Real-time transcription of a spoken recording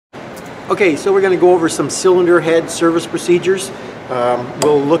Okay, so we're going to go over some cylinder head service procedures.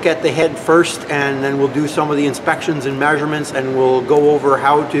 We'll look at the head first, and then we'll do some of the inspections and measurements, and we'll go over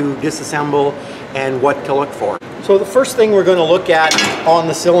how to disassemble and what to look for. So the first thing we're going to look at on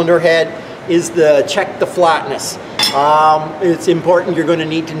the cylinder head is check the flatness. It's important. You're going to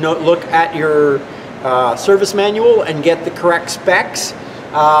need to look at your service manual and get the correct specs,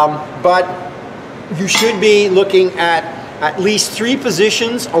 but you should be looking at least 3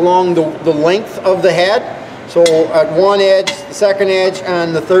 positions along the length of the head. So at one edge, the second edge,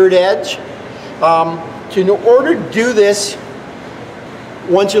 and the third edge. In order to do this,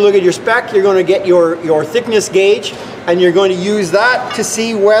 once you look at your spec, you're going to get your thickness gauge, and you're going to use that to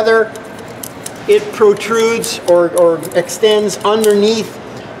see whether it protrudes or extends underneath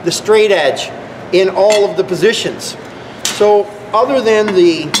the straight edge in all of the positions. So other than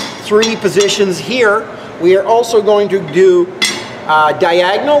the 3 positions here, we are also going to do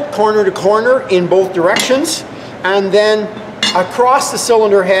diagonal, corner to corner in both directions, and then across the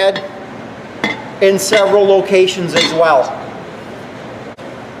cylinder head in several locations as well.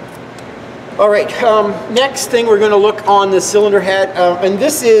 Alright, next thing we're going to look on the cylinder head, and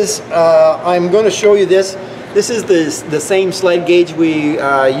this is, I'm going to show you this. This is the same sled gauge we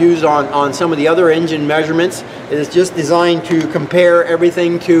use on some of the other engine measurements. It is just designed to compare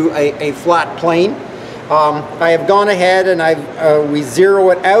everything to a flat plane. I have gone ahead and we zero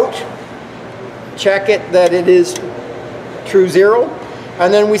it out, check it that it is true zero,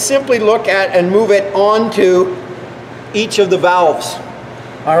 and then we simply look at and move it onto each of the valves.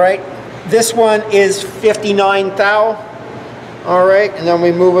 Alright, this one is 59 thou. Alright, and then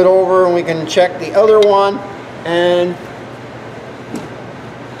we move it over and we can check the other one and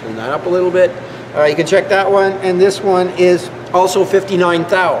turn that up a little bit. You can check that one, and this one is also 59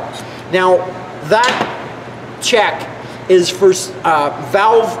 thou. Now that check is for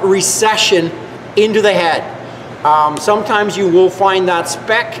valve recession into the head. Sometimes you will find that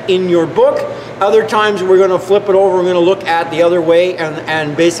spec in your book. Other times we're going to flip it over, we're going to look at the other way,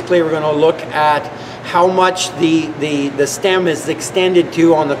 and basically we're going to look at how much the stem is extended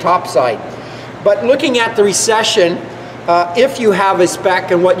to on the top side. But looking at the recession, if you have a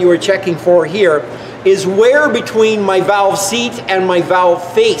spec, and what you are checking for here is where between my valve seat and my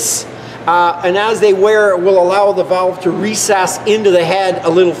valve face. And as they wear, it will allow the valve to recess into the head a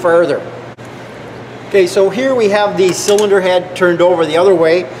little further. Okay, so here we have the cylinder head turned over the other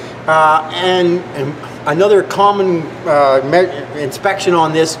way, and another common inspection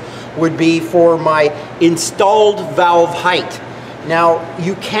on this would be for my installed valve height. Now,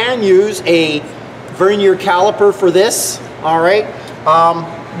 you can use a vernier caliper for this, alright?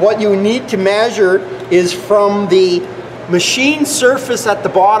 What you need to measure is from the machine surface at the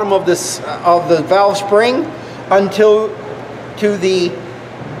bottom of the valve spring until to the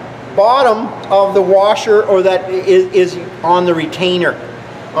bottom of the washer, or that is on the retainer.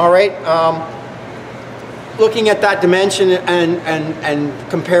 All right, looking at that dimension and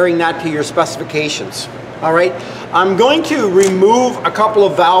comparing that to your specifications. All right, I'm going to remove a couple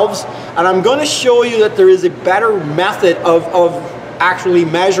of valves, and I'm going to show you that there is a better method of actually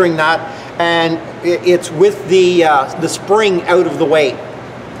measuring that, and it's with the spring out of the way.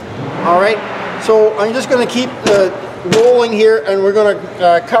 All right, so I'm just going to keep rolling here, and we're going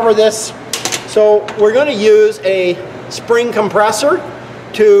to cover this. So we're going to use a spring compressor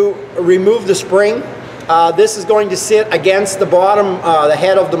to remove the spring. This is going to sit against the bottom, the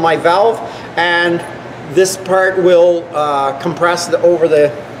head of my valve, and this part will compress over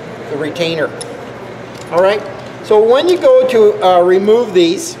the retainer. All right, so when you go to remove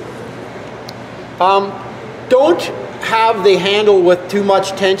these, don't have the handle with too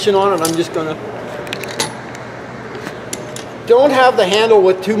much tension on it. I'm just going to... Don't have the handle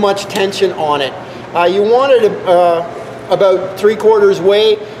with too much tension on it. You want it about 3/4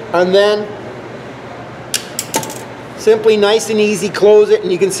 way, and then simply nice and easy close it,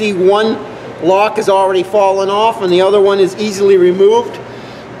 and you can see one lock is already fallen off and the other one is easily removed.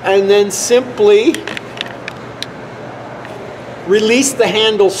 And then simply release the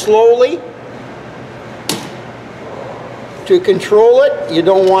handle slowly to control it. You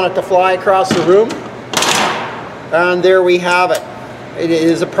don't want it to fly across the room. And there we have it. It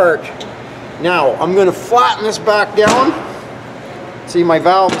is apart. Now I'm going to flatten this back down. See, my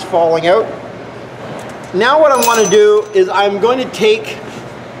valve is falling out. Now what I want to do is I'm going to take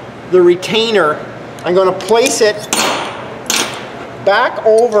the retainer, I'm going to place it back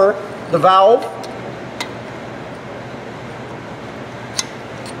over the valve.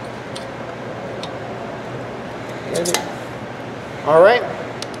 All right,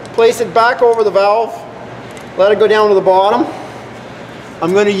 place it back over the valve, let it go down to the bottom,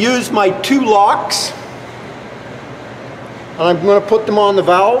 I'm going to use my 2 locks, and I'm going to put them on the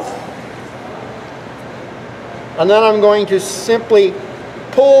valve, and then I'm going to simply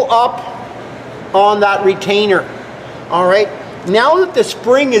pull up on that retainer. All right, now that the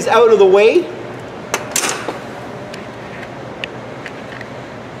spring is out of the way,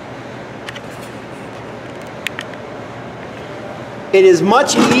 it is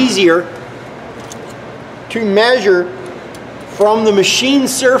much easier to measure from the machine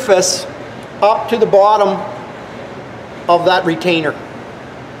surface up to the bottom of that retainer.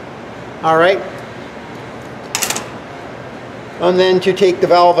 All right. And then to take the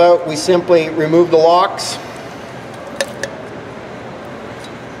valve out, we simply remove the locks.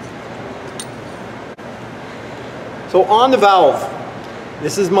 So on the valve,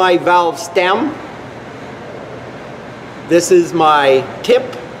 this is my valve stem. This is my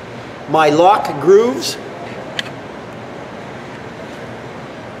tip, my lock grooves.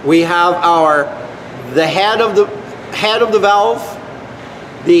 We have the head of the valve,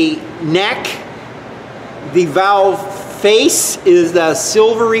 the neck, the valve face is the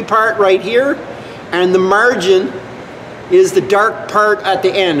silvery part right here, and the margin is the dark part at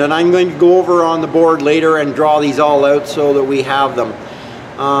the end. And I'm going to go over on the board later and draw these all out so that we have them.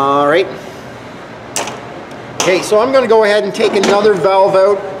 All right. Okay, so I'm going to go ahead and take another valve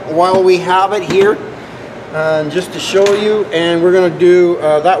out while we have it here, just to show you. And we're going to do,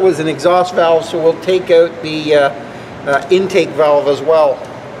 that was an exhaust valve, so we'll take out the intake valve as well.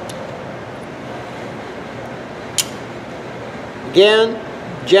 Again,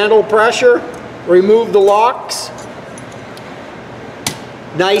 gentle pressure, remove the locks.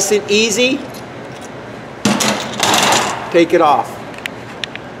 Nice and easy. Take it off.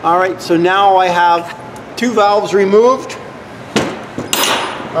 All right, so now I have 2 valves removed.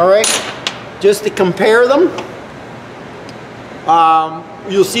 All right, just to compare them,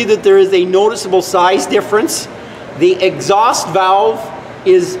 you'll see that there is a noticeable size difference. The exhaust valve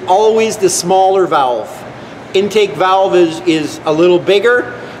is always the smaller valve. Intake valve is a little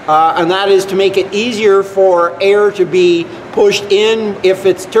bigger, and that is to make it easier for air to be pushed in if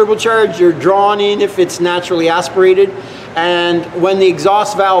it's turbocharged, or drawn in if it's naturally aspirated. And when the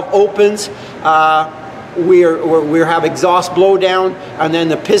exhaust valve opens, we have exhaust blowdown, and then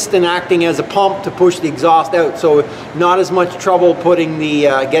the piston acting as a pump to push the exhaust out. So not as much trouble putting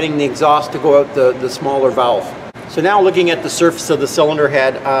getting the exhaust to go out the smaller valve. So now, looking at the surface of the cylinder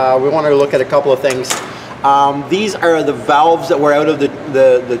head, we want to look at a couple of things. These are the valves that were out of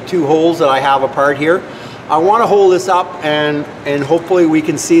the 2 holes that I have apart here. I want to hold this up, and hopefully we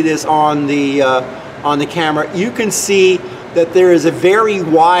can see this on the camera. You can see that there is a very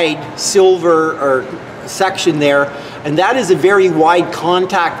wide silver section there, and that is a very wide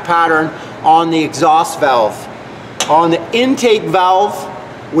contact pattern on the exhaust valve. On the intake valve,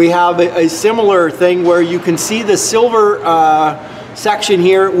 we have a similar thing where you can see the silver section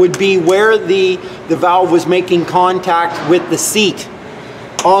here would be where the valve was making contact with the seat.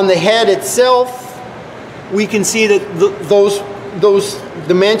 On the head itself, we can see that those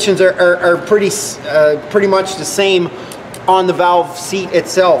dimensions are pretty much the same on the valve seat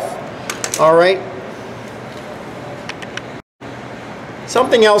itself. All right.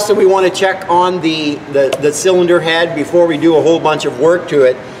 Something else that we want to check on the cylinder head before we do a whole bunch of work to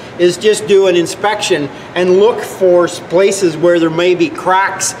it is just do an inspection and look for places where there may be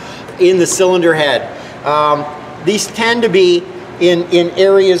cracks in the cylinder head. These tend to be in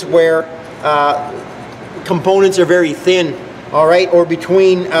areas where components are very thin, all right, or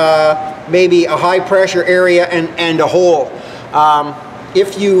between maybe a high pressure area and a hole.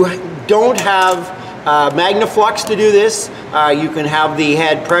 If you don't have Magnaflux to do this, you can have the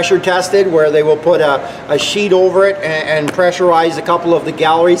head pressure tested, where they will put a sheet over it and pressurize a couple of the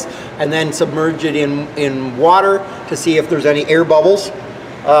galleries, and then submerge it in water to see if there's any air bubbles.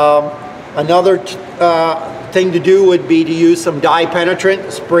 Another thing to do would be to use some dye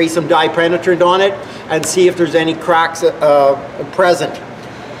penetrant, spray some dye penetrant on it, and see if there's any cracks present.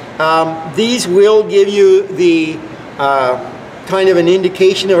 These will give you the kind of an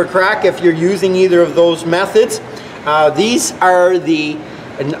indication of a crack if you're using either of those methods. These are the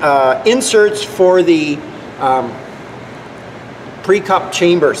inserts for the pre-cup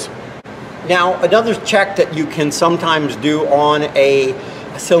chambers. Now, another check that you can sometimes do on a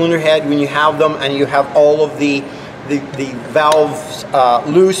cylinder head when you have them and you have all of the valves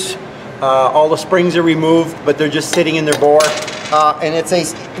loose, all the springs are removed, but they're just sitting in their bore, and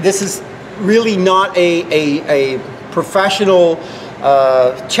this is really not a professional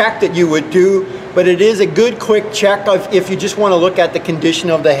check that you would do, but it is a good quick check if you just want to look at the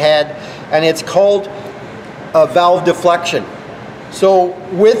condition of the head, and it's called a valve deflection. So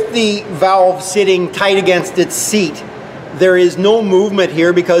with the valve sitting tight against its seat, there is no movement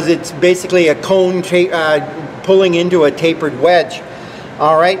here because it's basically a cone pulling into a tapered wedge.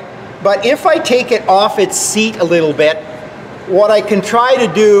 All right, but if I take it off its seat a little bit, what I can try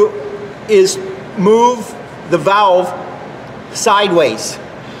to do is move the valve sideways.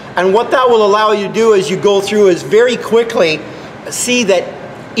 And what that will allow you to do as you go through is very quickly see that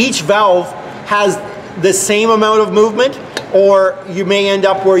each valve has the same amount of movement, or you may end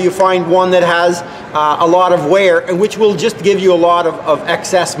up where you find one that has a lot of wear, and which will just give you a lot of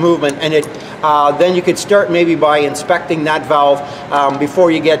excess movement. And then you could start maybe by inspecting that valve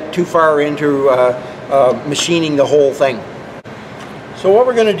before you get too far into machining the whole thing. So what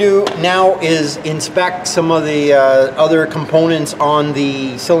we're going to do now is inspect some of the other components on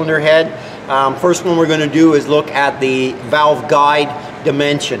the cylinder head. First one we're going to do is look at the valve guide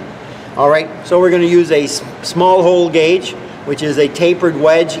dimension. All right, so we're going to use a small hole gauge, which is a tapered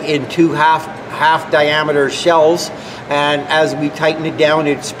wedge in two half diameter shells, and as we tighten it down,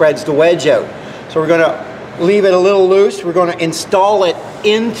 it spreads the wedge out. So we're going to leave it a little loose. We're going to install it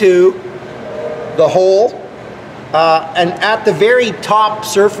into the hole, and at the very top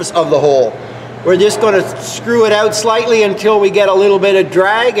surface of the hole, we're just going to screw it out slightly until we get a little bit of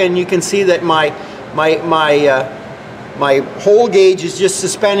drag, and you can see that my hole gauge is just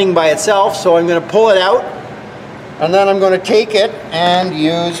suspending by itself. So I'm going to pull it out, and then I'm going to take it and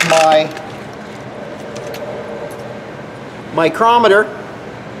use my micrometer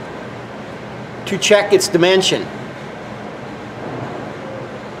to check its dimension.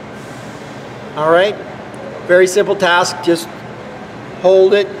 All right, very simple task. Just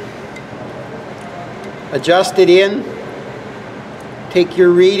hold it, adjust it in, take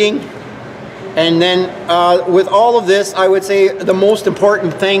your reading, and then with all of this, I would say the most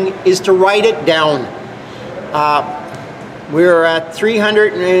important thing is to write it down. We're at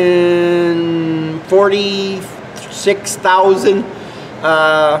 346,000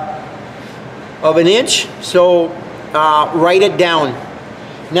 of an inch, so write it down.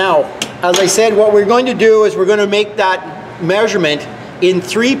 Now, as I said, what we're going to do is we're going to make that measurement in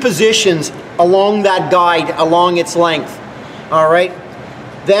 3 positions along that guide, along its length. All right.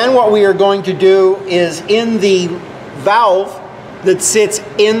 Then what we are going to do is in the valve that sits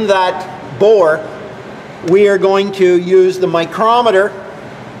in that bore, we are going to use the micrometer,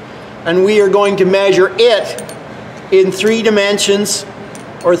 and we are going to measure it in 3 dimensions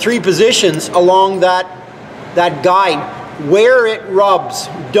or 3 positions along that guide, where it rubs.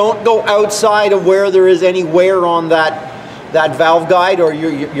 Don't go outside of where there is any wear on that valve guide, or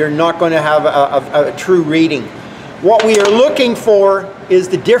you're not going to have a true reading. What we are looking for is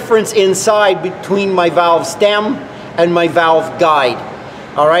the difference inside between my valve stem and my valve guide.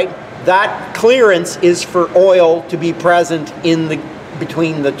 All right, that clearance is for oil to be present in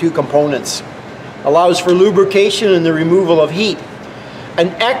between the 2 components. Allows for lubrication and the removal of heat. An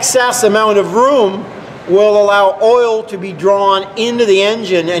excess amount of room will allow oil to be drawn into the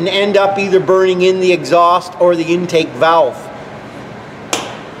engine and end up either burning in the exhaust or the intake valve.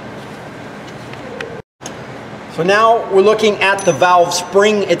 So now we're looking at the valve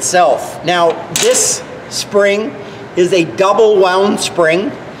spring itself. Now this spring is a double wound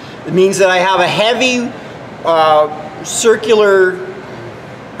spring. It means that I have a heavy circular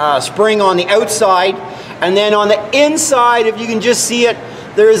spring on the outside, and then on the inside, if you can just see it,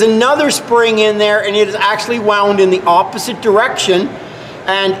 there is another spring in there, and it is actually wound in the opposite direction,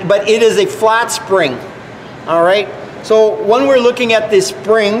 but it is a flat spring. All right, so when we're looking at the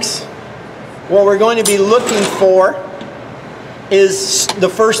springs, what we're going to be looking for is, the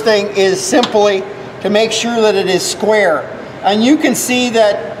first thing is simply to make sure that it is square. And you can see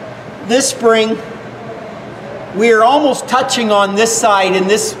that this spring, we are almost touching on this side in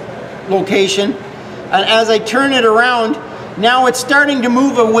this location. And as I turn it around, now it's starting to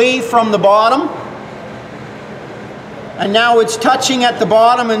move away from the bottom. And now it's touching at the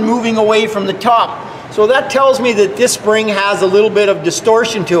bottom and moving away from the top. So that tells me that this spring has a little bit of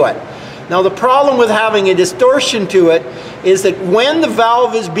distortion to it. Now the problem with having a distortion to it is that when the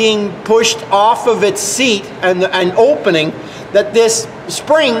valve is being pushed off of its seat and opening, that this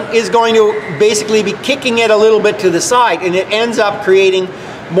spring is going to basically be kicking it a little bit to the side, and it ends up creating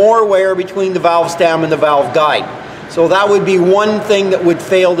more wear between the valve stem and the valve guide. So that would be one thing that would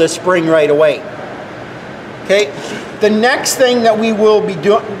fail this spring right away. Okay, the next thing that we will be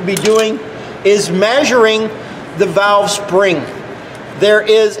doing is measuring the valve spring. There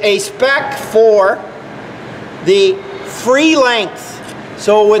is a spec for the free length.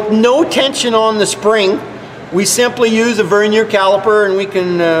 So with no tension on the spring, we simply use a vernier caliper, and we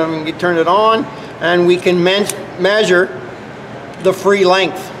can turn it on, and we can measure the free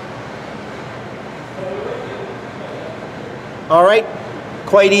length. All right,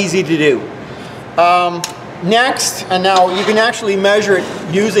 quite easy to do. Next, and now you can actually measure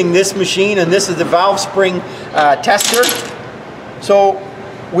it using this machine, and this is the valve spring tester. So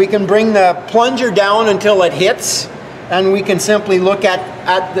we can bring the plunger down until it hits, and we can simply look at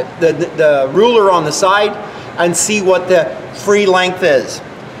the ruler on the side and see what the free length is.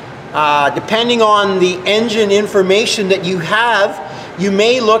 Depending on the engine information that you have, you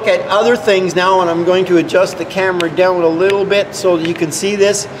may look at other things now, and I'm going to adjust the camera down a little bit so that you can see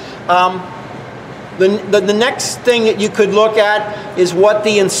this. The next thing that you could look at is what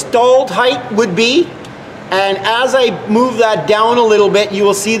the installed height would be. And as I move that down a little bit, you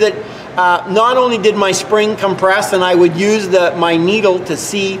will see that not only did my spring compress, and I would use my needle to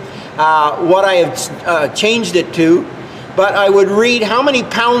see what I have changed it to, but I would read how many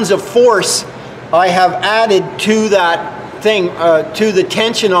pounds of force I have added to that thing, to the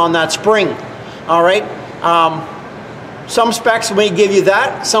tension on that spring. All right. Some specs may give you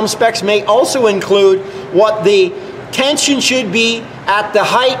that. Some specs may also include what the tension should be at the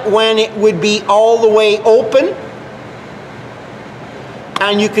height when it would be all the way open,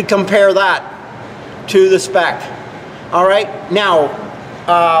 and you could compare that to the spec. All right. Now,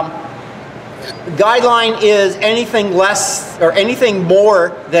 guideline is anything less or anything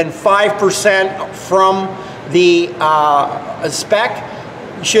more than 5% from the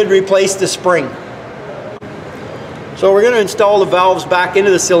spec should replace the spring. So we're going to install the valves back into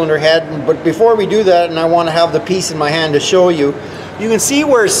the cylinder head, but before we do that, and I want to have the piece in my hand to show you, you can see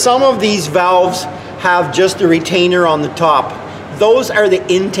where some of these valves have just a retainer on the top. Those are the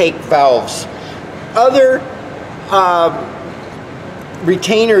intake valves. Other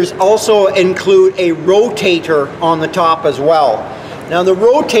retainers also include a rotator on the top as well. Now the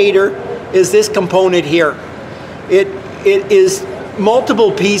rotator is this component here. It is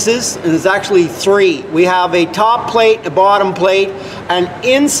multiple pieces, and it's actually three. We have a top plate, a bottom plate, and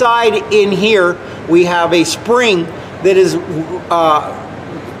inside in here we have a spring that is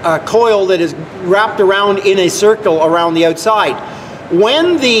a coil that is wrapped around in a circle around the outside.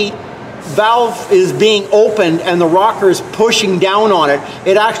 When the valve is being opened and the rocker is pushing down on it,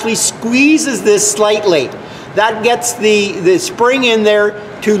 it actually squeezes this slightly. That gets the spring in there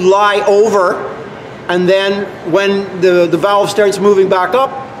to lie over, and then when the valve starts moving back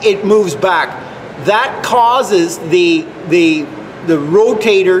up, it moves back. That causes the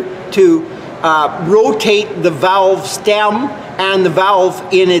rotator to rotate the valve stem and the valve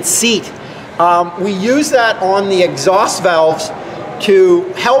in its seat. We use that on the exhaust valves to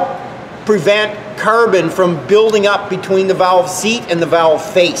help prevent carbon from building up between the valve seat and the valve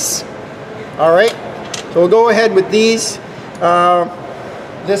face. All right, so we'll go ahead with these.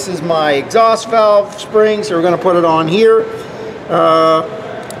 This is my exhaust valve spring, so we're going to put it on here.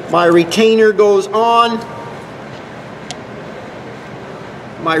 My retainer goes on,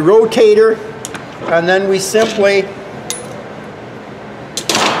 my rotator, and then we simply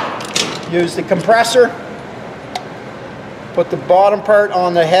use the compressor, put the bottom part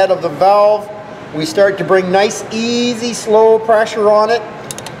on the head of the valve. We start to bring nice, easy, slow pressure on it.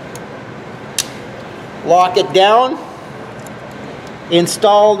 Lock it down.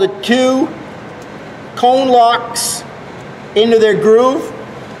 Install the two cone locks into their groove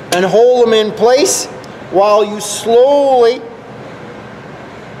and hold them in place while you slowly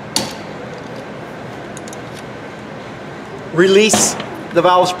release the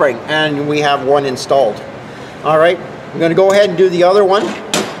valve spring, and we have one installed. All right, I'm going to go ahead and do the other one.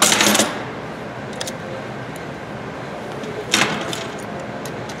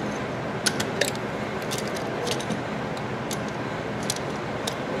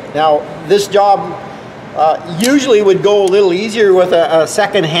 Now, this job usually would go a little easier with a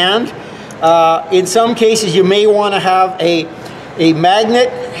second hand. In some cases, you may want to have a magnet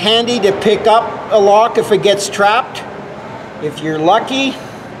handy to pick up a lock if it gets trapped. If you're lucky,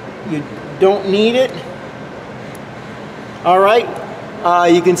 you don't need it. All right,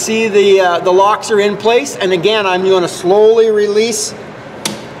 you can see the locks are in place, and again, I'm going to slowly release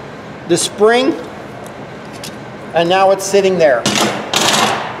the spring, and now it's sitting there.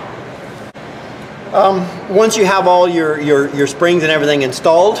 Once you have all your springs and everything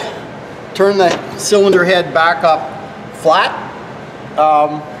installed, turn the cylinder head back up flat.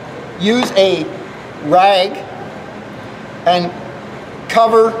 Use a rag and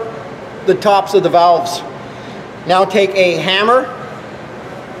cover the tops of the valves. Now take a hammer,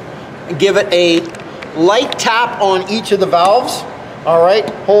 give it a light tap on each of the valves. All right,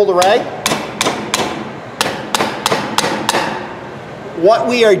 hold the rag. What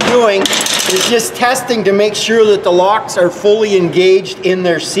we are doing is just testing to make sure that the locks are fully engaged in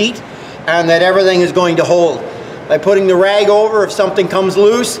their seat and that everything is going to hold. By putting the rag over, if something comes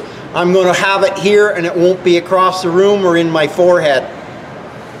loose, I'm going to have it here and it won't be across the room or in my forehead.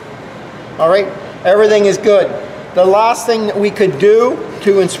 All right, everything is good. The last thing that we could do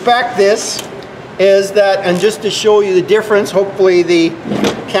to inspect this is that, and just to show you the difference, hopefully the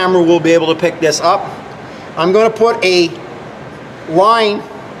camera will be able to pick this up. I'm going to put a line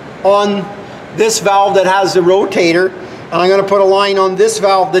on this valve that has the rotator, and I'm going to put a line on this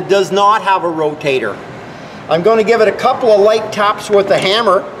valve that does not have a rotator. I'm going to give it a couple of light taps with the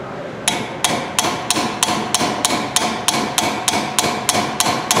hammer.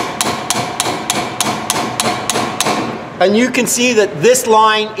 And you can see that this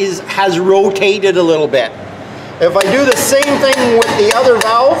line has rotated a little bit. If I do the same thing with the other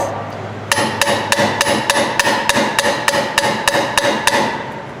valve,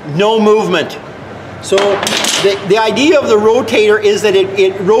 no movement. So the idea of the rotator is that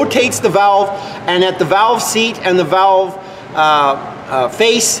it rotates the valve, and at the valve seat and the valve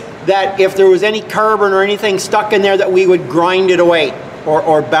face, that if there was any carbon or anything stuck in there, that we would grind it away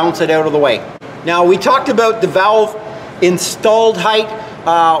or bounce it out of the way. Now, we talked about the valve installed height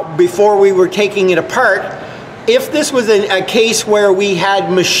before we were taking it apart. If this was a case where we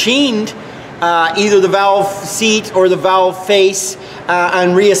had machined either the valve seat or the valve face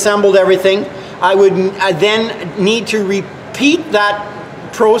and reassembled everything, I would then need to repeat that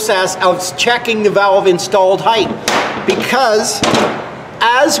process of checking the valve installed height, because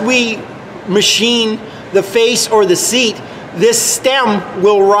as we machine the face or the seat, this stem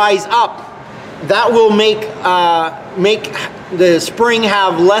will rise up. That will make the spring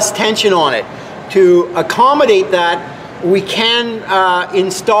have less tension on it. To accommodate that, we can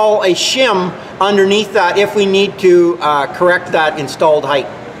install a shim underneath that if we need to correct that installed height.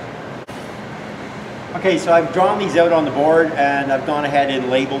 Okay, so I've drawn these out on the board and I've gone ahead and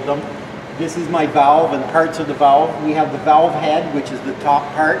labeled them. This is my valve and parts of the valve. We have the valve head, which is the top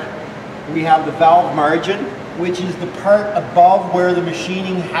part. We have the valve margin, which is the part above where the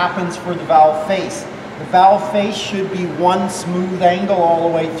machining happens for the valve face. The valve face should be one smooth angle all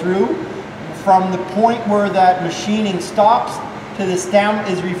the way through. From the point where that machining stops to the stem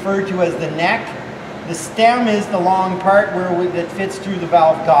is referred to as the neck. The stem is the long part that fits through the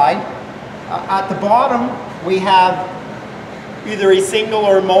valve guide. At the bottom, we have either a single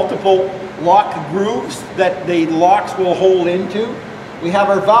or multiple lock grooves that the locks will hold into. We have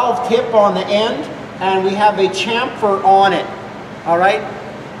our valve tip on the end, and we have a chamfer on it. All right.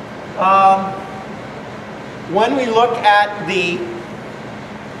 When we look at the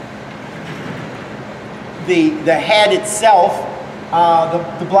head itself,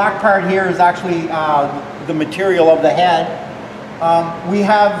 the black part here is actually the material of the head. We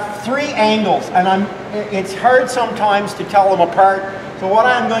have three angles, and it's hard sometimes to tell them apart. So what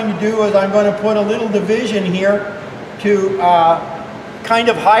I'm going to do is I'm going to put a little division here to kind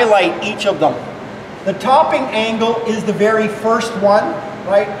of highlight each of them. The topping angle is the very first one,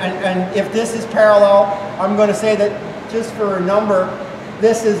 right? And if this is parallel, I'm going to say that just for a number,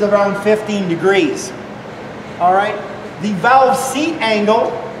 this is around 15 degrees. All right. The valve seat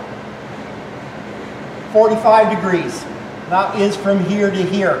angle, 45 degrees. That is from here to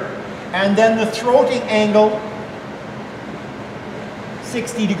here. And then the throating angle,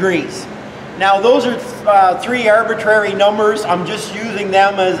 60 degrees. Now those are three arbitrary numbers. I'm just using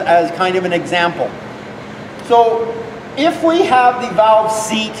them as kind of an example. So if we have the valve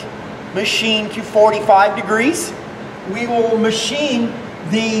seat machined to 45 degrees, we will machine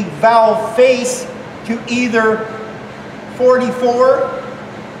the valve face to either 44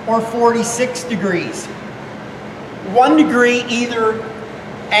 or 46 degrees. 1 degree either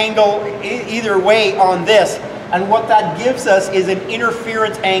angle, either way on this. And what that gives us is an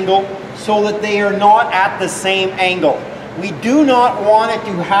interference angle so that they are not at the same angle. We do not want it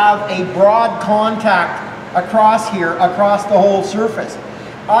to have a broad contact across here, across the whole surface.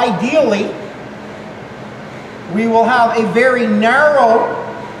 Ideally, we will have a very narrow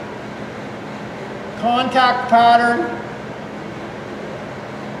contact pattern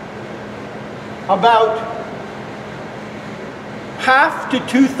about half to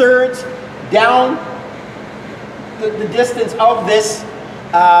 2/3 down the distance of this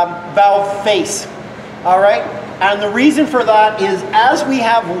valve face. All right, and the reason for that is as we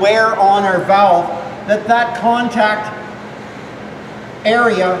have wear on our valve, that contact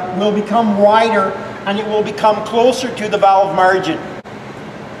area will become wider and it will become closer to the valve margin.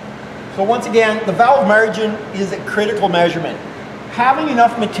 So once again, the valve margin is a critical measurement. Having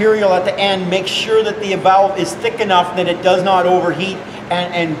enough material at the end makes sure that the valve is thick enough that it does not overheat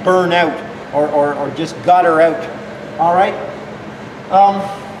and burn out. or just gutter out. All right.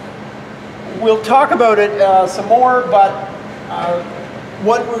 We'll talk about it some more, but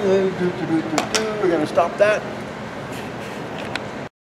what we're going to stop that.